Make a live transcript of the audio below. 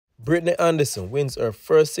Britany Anderson wins her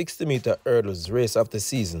first 60-meter hurdles race of the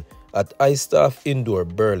season at Istaf Indoor,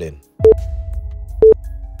 Berlin.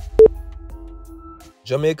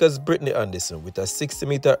 Jamaica's Britany Anderson with a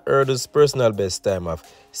 60-meter hurdles personal best time of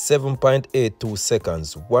 7.82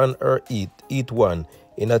 seconds won her heat 1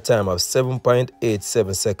 in a time of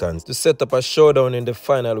 7.87 seconds to set up a showdown in the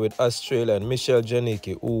final with Australian Michelle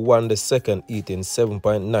Janicki, who won the second heat in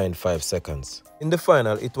 7.95 seconds. In the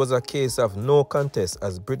final, it was a case of no contest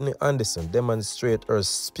as Britany Anderson demonstrated her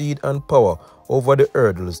speed and power over the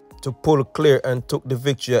hurdles to pull clear and took the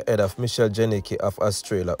victory ahead of Michelle Janicki of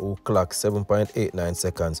Australia, who clocked 7.89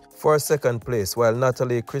 seconds for second place, while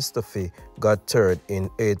Natalie Christophe got third in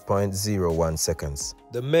 8.01 seconds.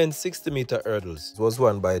 The men's 60-meter hurdles was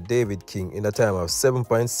won by David King in a time of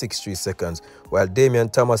 7.63 seconds, while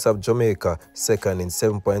Damion Thomas of Jamaica second in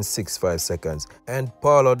 7.65 seconds, and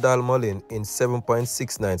Paulo Dalmolin in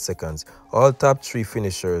 7.69 seconds. All top three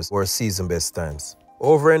finishers were season best times.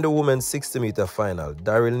 Over in the women's 60-meter final,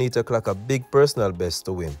 Daryl Nita clocked a big personal best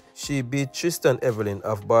to win. She beat Tristan Evelyn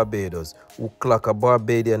of Barbados, who clocked a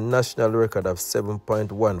Barbadian national record of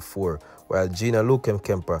 7.14, while Gina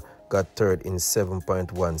Lukemkemper got third in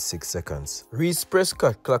 7.16 seconds. Reese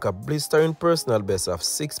Prescott clocked a blistering personal best of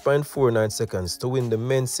 6.49 seconds to win the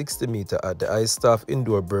men's 60-meter at the Istaf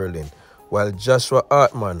Indoor, Berlin, while Joshua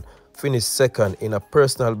Hartman finished second in a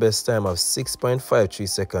personal best time of 6.53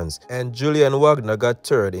 seconds, and Julian Wagner got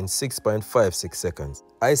third in 6.56 seconds.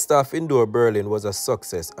 Istaf Indoor Berlin was a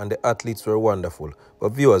success and the athletes were wonderful.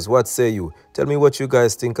 But viewers, what say you? Tell me what you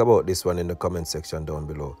guys think about this one in the comment section down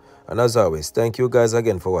below. And as always, thank you guys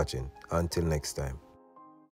again for watching. Until next time.